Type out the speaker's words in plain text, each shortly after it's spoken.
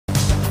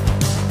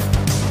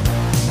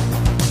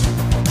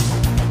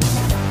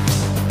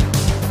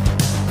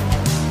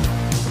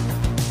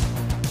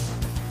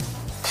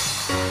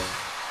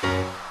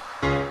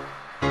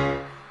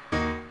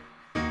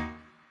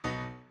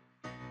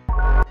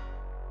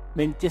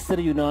Manchester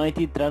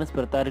United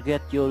transfer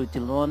target Yuri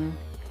Tillman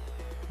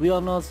will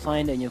not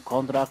sign a new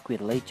contract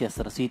with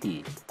Leicester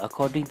City,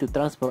 according to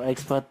transfer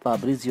expert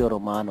Fabrizio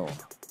Romano.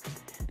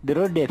 The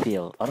Red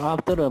Devils are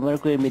after a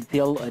Mercury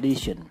midfield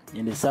addition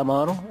in the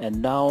summer and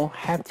now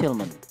have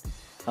Tillman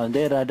on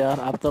their radar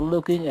after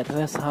looking at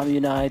West Ham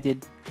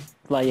United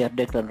player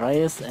Declan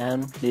Rice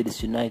and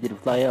Leeds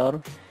United player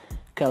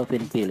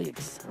Calvin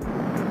Phillips.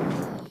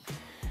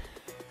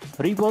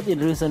 Report in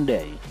recent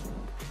days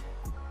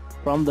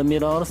from the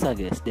Mirror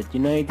suggests that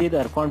United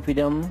are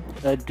confident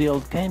a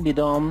deal can be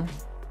done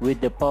with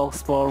the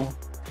Pox for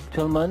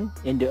Tillman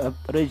in the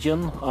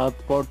region of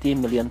 £40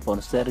 million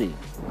sterling.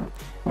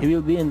 He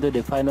will be into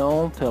the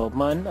final 12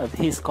 months of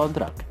his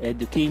contract at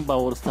the King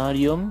Power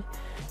Stadium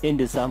in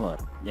the summer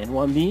and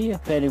won't be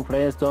failing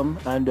Preston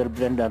under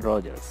Brendan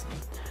Rodgers.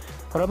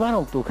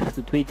 Romano took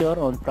to Twitter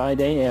on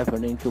Friday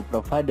evening to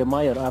provide the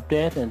major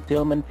update on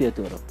Tillman's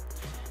future.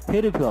 He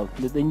revealed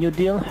that the new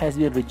deal has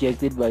been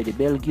rejected by the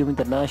Belgium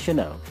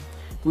international,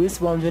 who is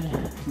wanted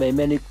by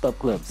many top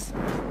clubs.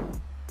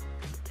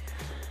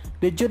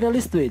 The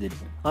journalist tweeted,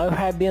 "I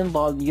have been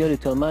told Yuri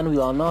Tillman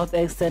will not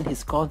extend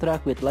his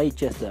contract with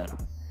Leicester.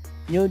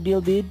 New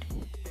deal bid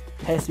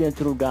has been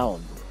thrown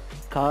down.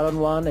 Current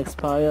one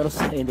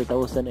expires in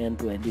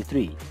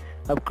 2023.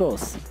 Of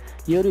course,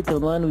 Yuri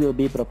Tillman will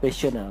be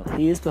professional.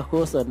 He is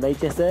focused on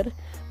Leicester.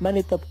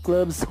 Many top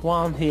clubs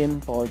want him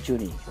for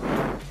June."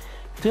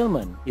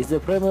 Tillman is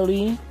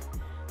primarily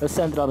a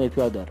central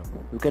midfielder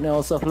who can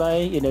also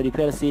play in a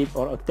defensive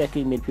or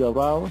attacking midfield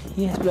role.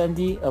 He has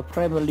plenty of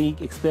Premier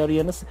League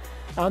experience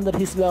under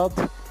his belt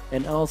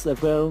and also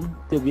appears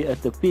to be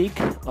at the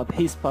peak of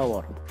his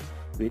power,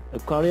 with a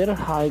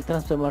career-high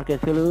transfer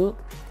market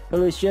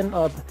valuation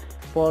of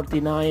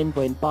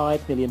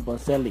 £49.5 million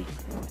sterling.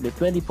 The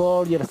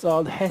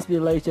 24-year-old has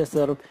been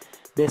Leicester's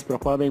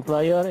best-performing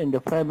player in the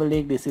Premier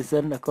League this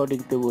season,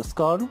 according to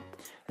WhoScored,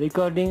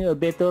 recording a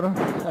better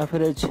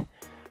average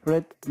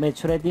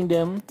match rating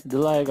than the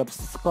like of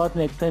Scott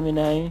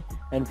McTominay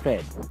and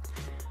Fred.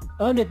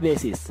 On that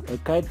basis, a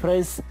cut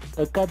price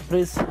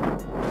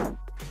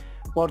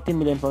 £40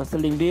 million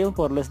sterling deal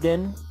for less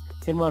than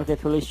in market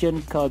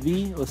valuation could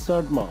be a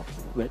third move,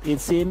 but it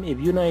seems if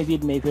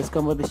United may face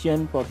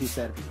competition for his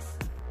service.